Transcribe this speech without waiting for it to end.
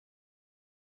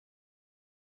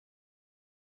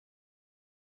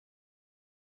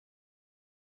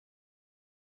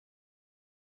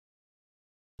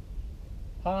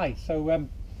Hi, so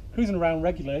cruising around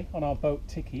regularly on our boat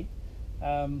Tiki,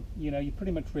 you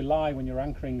pretty much rely when you're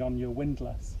anchoring on your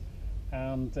windlass.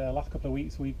 And last couple of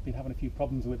weeks we've been having a few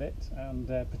problems with it, and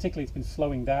particularly it's been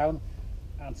slowing down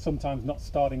and sometimes not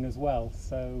starting as well.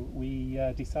 So we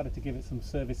decided to give it some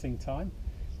servicing time,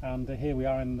 and here we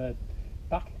are in the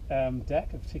back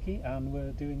deck of Tiki, and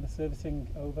we're doing the servicing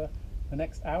over the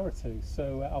next hour or two.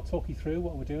 So I'll talk you through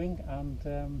what we're doing,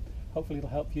 and hopefully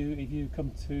it'll help you if you come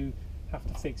to have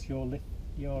to fix your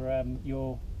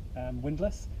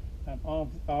windlass.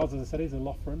 Ours, as I said, is a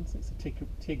Lofrans. It's a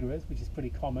Tigris, which is pretty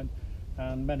common,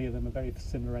 and many of them are very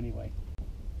similar anyway.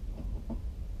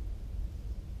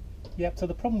 Yep. So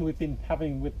the problem we've been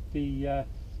having with the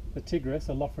Tigris,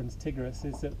 a Lofrans Tigris,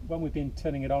 is that when we've been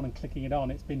turning it on and clicking it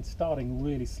on, it's been starting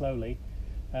really slowly,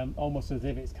 almost as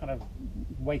if it's kind of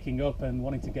waking up and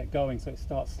wanting to get going. So it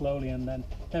starts slowly and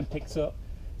then picks up.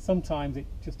 Sometimes it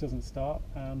just doesn't start,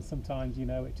 and sometimes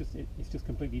it's just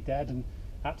completely dead. And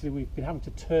actually we've been having to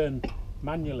turn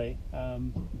manually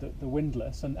the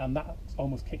windlass, and that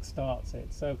almost kick starts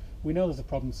it. So we know there's a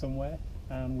problem somewhere,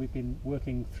 and we've been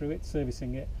working through it,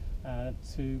 servicing it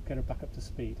to get it back up to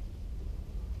speed.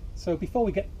 So before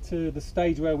we get to the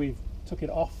stage where we've took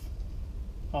it off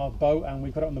our boat and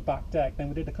we've got it on the back deck, then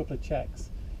we did a couple of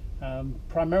checks,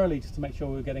 primarily just to make sure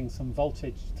we were getting some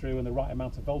voltage through and the right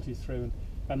amount of voltage through,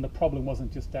 and the problem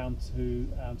wasn't just down to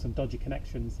some dodgy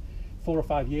connections. 4 or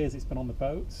 5 years it's been on the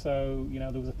boat, so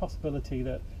there was a possibility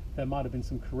that there might have been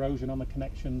some corrosion on the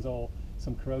connections or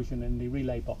some corrosion in the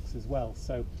relay box as well.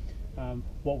 So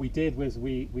what we did was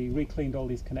we re-cleaned all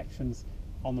these connections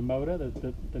on the motor,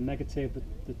 the negative,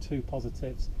 the two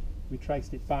positives. We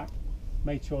traced it back,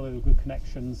 made sure there were good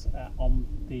connections on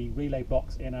the relay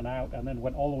box in and out, and then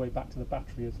went all the way back to the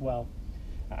battery as well.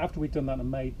 After we'd done that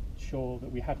and made sure that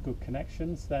we had good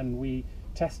connections, then we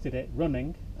tested it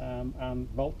running and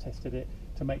volt tested it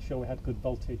to make sure we had good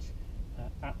voltage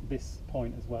at this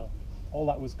point as well. All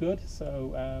that was good,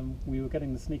 so we were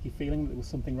getting the sneaky feeling that there was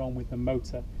something wrong with the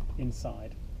motor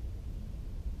inside.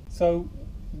 So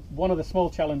one of the small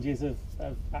challenges of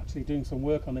actually doing some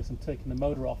work on this and taking the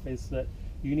motor off is that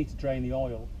you need to drain the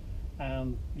oil,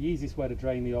 and the easiest way to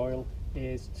drain the oil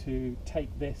is to take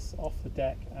this off the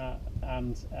deck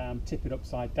and tip it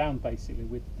upside down, basically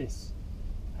with this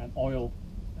oil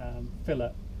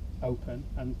filler open,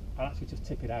 and actually just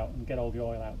tip it out and get all the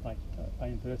oil out by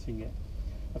inverting it.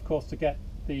 Of course, to get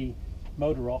the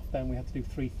motor off, then we had to do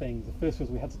 3 things. The first was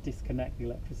we had to disconnect the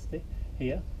electricity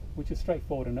here, which was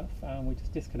straightforward enough, and we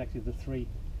just disconnected the 3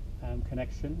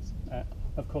 connections.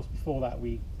 Of course, before that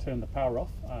we turned the power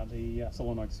off, the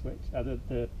solenoid switch,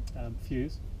 the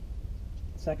fuse.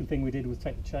 Second thing we did was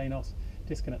take the chain off,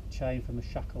 disconnect the chain from the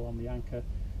shackle on the anchor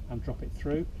and drop it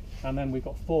through. And then we've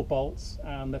got 4 bolts,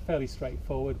 and they're fairly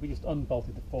straightforward. We just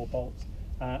unbolted the 4 bolts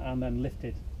and then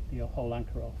lifted the whole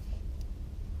anchor off.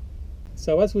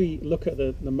 So as we look at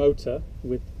the motor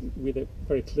with it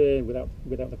very clear without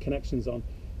the connections on,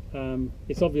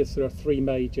 it's obvious there are 3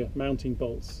 major mounting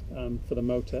bolts for the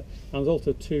motor, and there's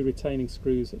also 2 retaining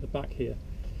screws at the back here.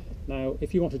 Now,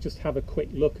 if you want to just have a quick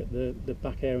look at the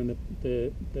back air and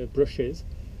the brushes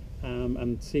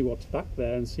and see what's back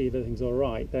there and see if everything's all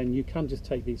right, then you can just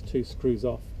take these 2 screws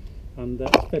off, and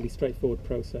it's a fairly straightforward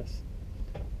process.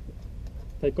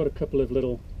 They've got a couple of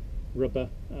little rubber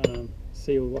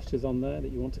seal washers on there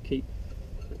that you want to keep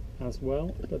as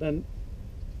well, but then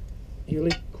you'll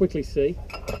quickly see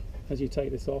as you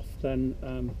take this off, then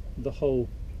the whole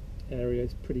area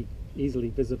is pretty easily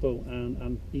visible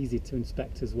and easy to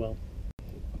inspect as well.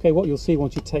 Okay, what you'll see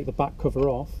once you take the back cover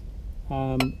off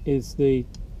is the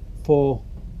 4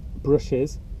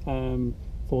 brushes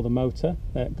for the motor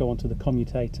that go onto the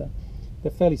commutator.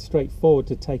 They're fairly straightforward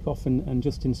to take off and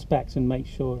just inspect and make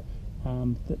sure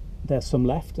that there's some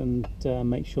left, and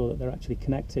make sure that they're actually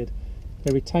connected.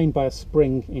 They're retained by a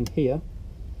spring in here,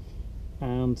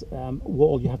 and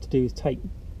all you have to do is take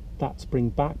that spring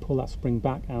back, pull that spring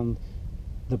back, and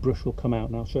the brush will come out,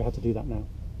 and I'll show you how to do that now.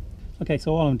 Okay,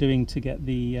 so all I'm doing to get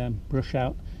the brush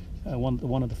out,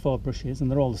 one of the 4 brushes, and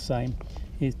they're all the same,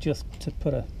 is just to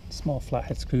put a small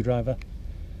flathead screwdriver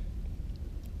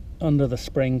under the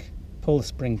spring, pull the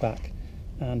spring back,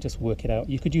 and just work it out.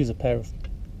 You could use a pair of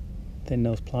thin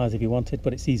nose pliers if you wanted,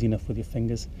 but it's easy enough with your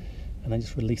fingers, and then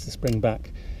just release the spring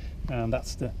back, and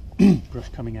that's the brush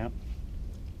coming out.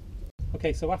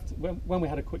 Okay, so when we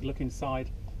had a quick look inside,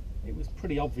 it was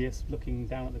pretty obvious looking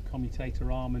down at the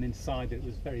commutator arm and inside that it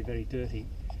was very, very dirty.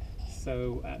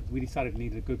 So we decided we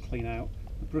needed a good clean out.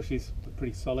 The brushes were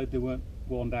pretty solid, they weren't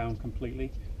worn down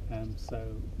completely,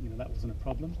 so that wasn't a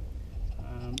problem.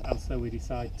 And so we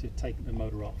decided to take the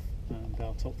motor off, and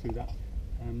I'll talk through that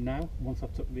now, once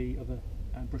I've took the other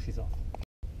brushes off.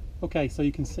 Okay, so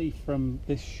you can see from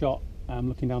this shot,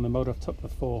 looking down the motor, I've took the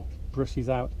 4 brushes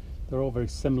out. They're all very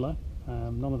similar.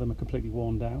 None of them are completely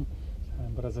worn down,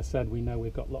 but as I said, we know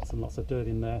we've got lots and lots of dirt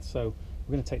in there, so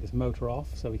we're going to take this motor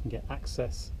off so we can get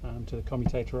access to the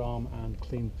commutator arm and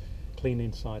clean the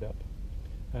inside up.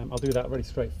 I'll do that very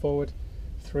straightforward.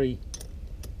 3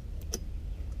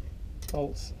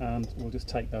 bolts, and we'll just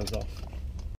take those off.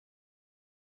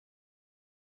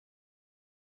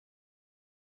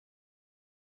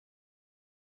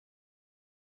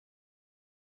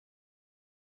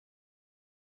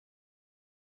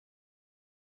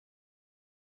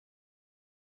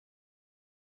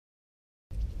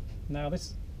 Now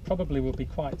this probably will be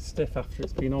quite stiff after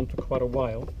it's been on for quite a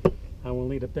while, and we'll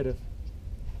need a bit of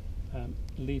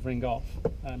levering off.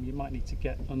 You might need to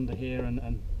get under here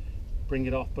and bring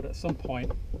it off, but at some point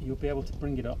you'll be able to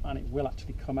bring it up and it will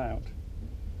actually come out.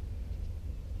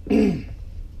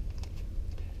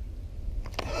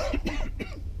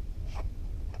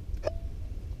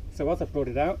 So as I've brought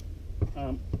it out,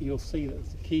 you'll see that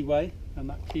there's a keyway, and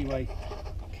that keyway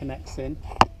connects in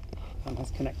and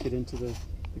has connected into the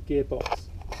gearbox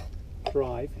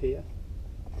drive here.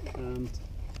 And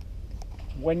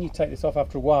when you take this off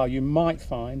after a while, you might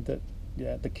find that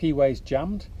the keyway is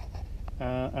jammed,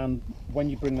 and when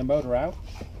you bring the motor out,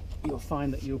 you'll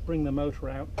find that you'll bring the motor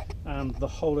out and the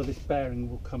whole of this bearing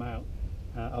will come out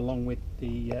along with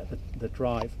the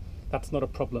drive. That's not a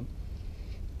problem.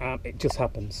 It just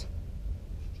happens.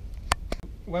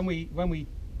 When we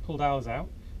pulled ours out,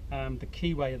 the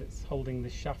keyway that's holding the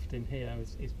shaft in here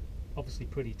is obviously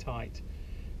pretty tight,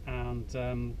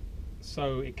 and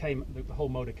so the whole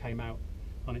motor came out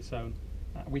on its own.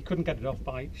 We couldn't get it off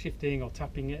by shifting or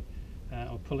tapping it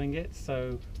or pulling it,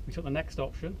 so we took the next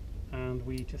option and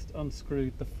we just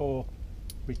unscrewed the 4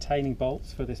 retaining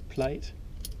bolts for this plate.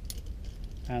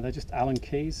 They're just Allen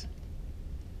keys,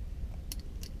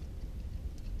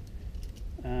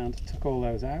 and took all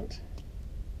those out.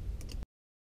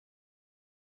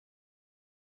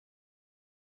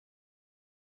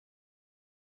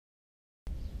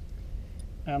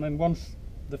 And then once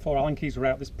the 4 Allen keys were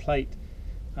out, this plate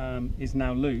is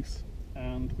now loose,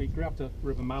 and we grabbed a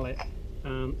rubber mallet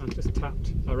and just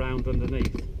tapped around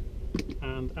underneath,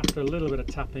 and after a little bit of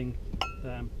tapping,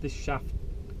 this shaft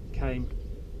came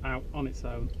out on its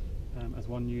own as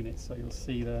one unit. So you'll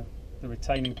see the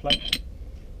retaining plate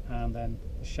and then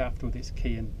the shaft with its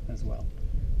key in as well,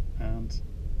 and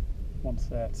once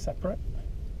they're separate,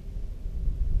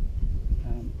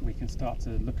 we can start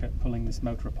to look at pulling this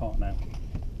motor apart now.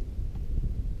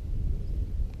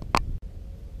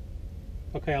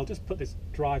 Okay, I'll just put this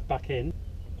drive back in.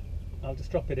 I'll just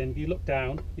drop it in. If you look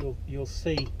down, you'll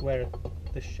see where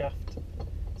the shaft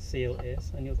seal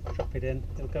is, and you'll drop it in.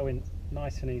 It'll go in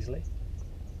nice and easily.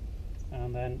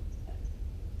 And then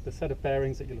the set of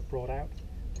bearings that you'll have brought out,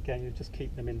 again, you'll just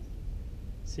keep them in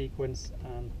sequence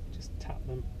and just tap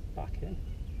them back in,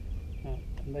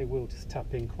 and they will just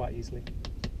tap in quite easily.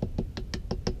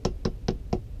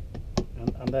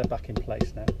 And they're back in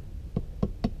place now.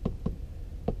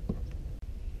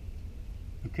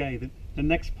 Okay, the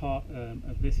next part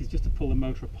of this is just to pull the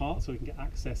motor apart so we can get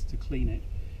access to clean it.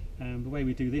 The way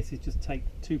we do this is just take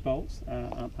 2 bolts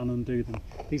and undo them.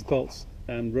 These bolts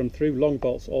run through, long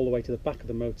bolts all the way to the back of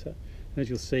the motor. And as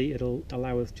you'll see, it'll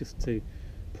allow us just to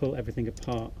pull everything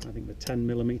apart. I think they're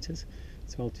 10mm,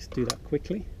 so I'll just do that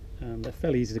quickly. They're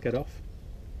fairly easy to get off.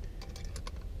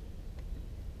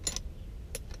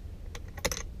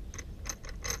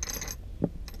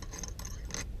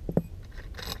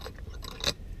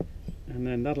 And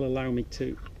then that'll allow me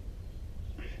to,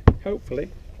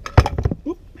 hopefully,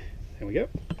 whoop, there we go,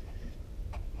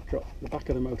 drop the back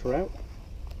of the motor out,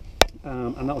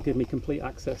 and that'll give me complete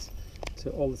access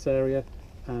to all this area,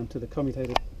 and to the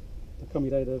commutator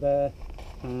there,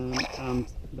 and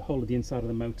the whole of the inside of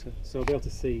the motor. So I'll be able to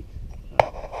see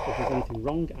if there's anything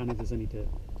wrong and if there's any dirt.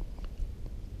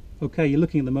 Okay, you're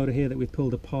looking at the motor here that we've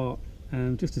pulled apart,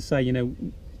 and just to say, you know,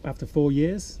 after 4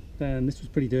 years, then this was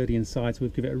pretty dirty inside, so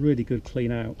we've given it a really good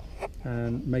clean out,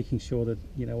 and making sure that,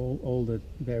 you know, all the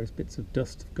various bits of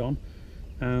dust have gone.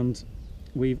 And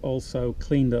we've also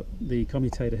cleaned up the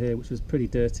commutator here, which was pretty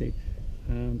dirty.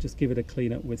 Just give it a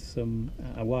clean up with some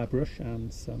a wire brush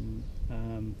and some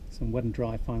wet and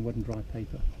dry, fine wet and dry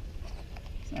paper.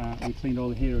 We cleaned all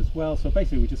here as well, so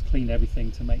basically we just cleaned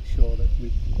everything to make sure that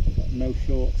we've got no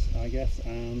shorts, I guess,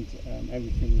 and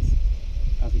everything's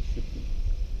as it should be.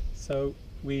 So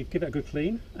we've given it a good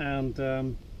clean, and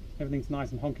everything's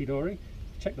nice and honky-dory.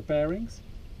 Check the bearings,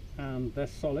 and they're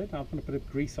solid. I'll put a bit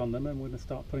of grease on them, and we're going to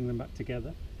start putting them back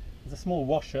together. there's a small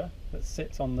washer that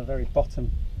sits on the very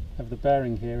bottom of the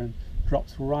bearing here and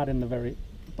drops right in the very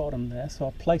bottom there, so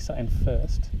I'll place that in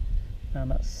first,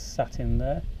 and that's sat in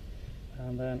there,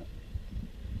 and then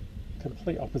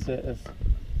complete opposite of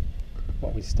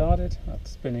what we started,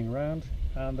 that's spinning round,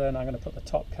 and then I'm going to put the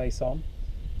top case on,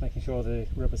 making sure the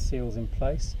rubber seal's in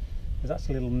place. There's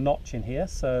actually a little notch in here,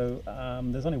 so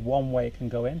there's only one way it can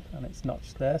go in, and it's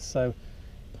notched there, so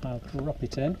I'll drop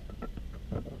it in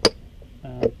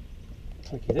and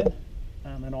click it in,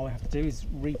 and then all I have to do is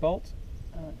re-bolt,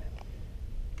 and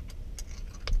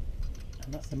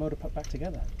that's the motor put back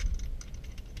together.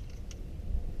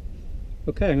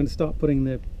 Okay, I'm going to start putting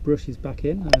the brushes back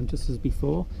in, and just as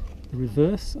before, the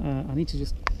reverse, I need to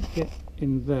just get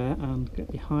in there and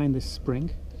get behind this spring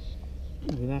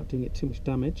without doing it too much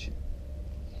damage.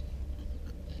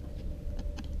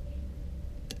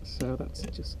 So that's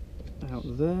just out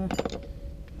there,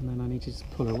 and then I need to just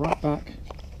pull it right back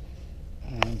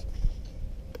and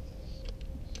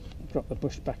drop the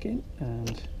bush back in,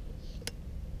 and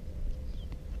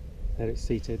there it's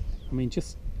seated. I mean,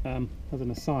 just as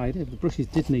an aside, if the brushes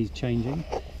did need changing,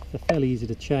 they're fairly easy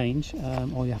to change.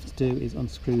 All you have to do is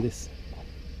unscrew this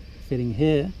fitting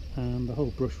here and the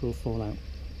whole brush will fall out.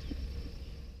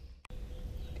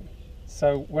 Okay.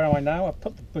 So where am I now? I've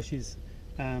put the bushes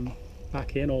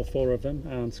back in, all 4 of them,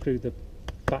 and screwed the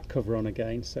back cover on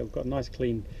again, so we've got nice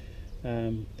clean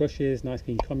brushes, nice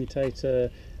clean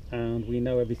commutator, and we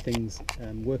know everything's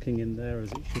working in there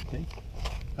as it should be.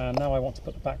 And now I want to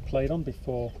put the back plate on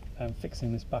before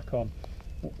fixing this back on.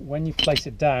 When you place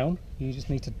it down, you just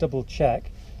need to double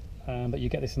check that you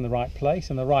get this in the right place,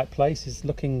 and the right place is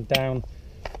looking down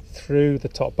through the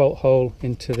top bolt hole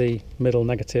into the middle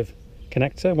negative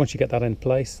connector. Once you get that in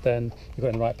place, then you've got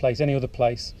it in the right place. Any other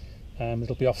place,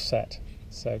 it'll be offset,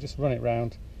 so just run it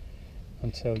round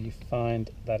until you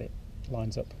find that it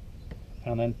lines up,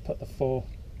 and then put the 4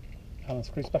 Allen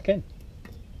screws back in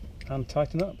and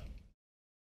tighten up.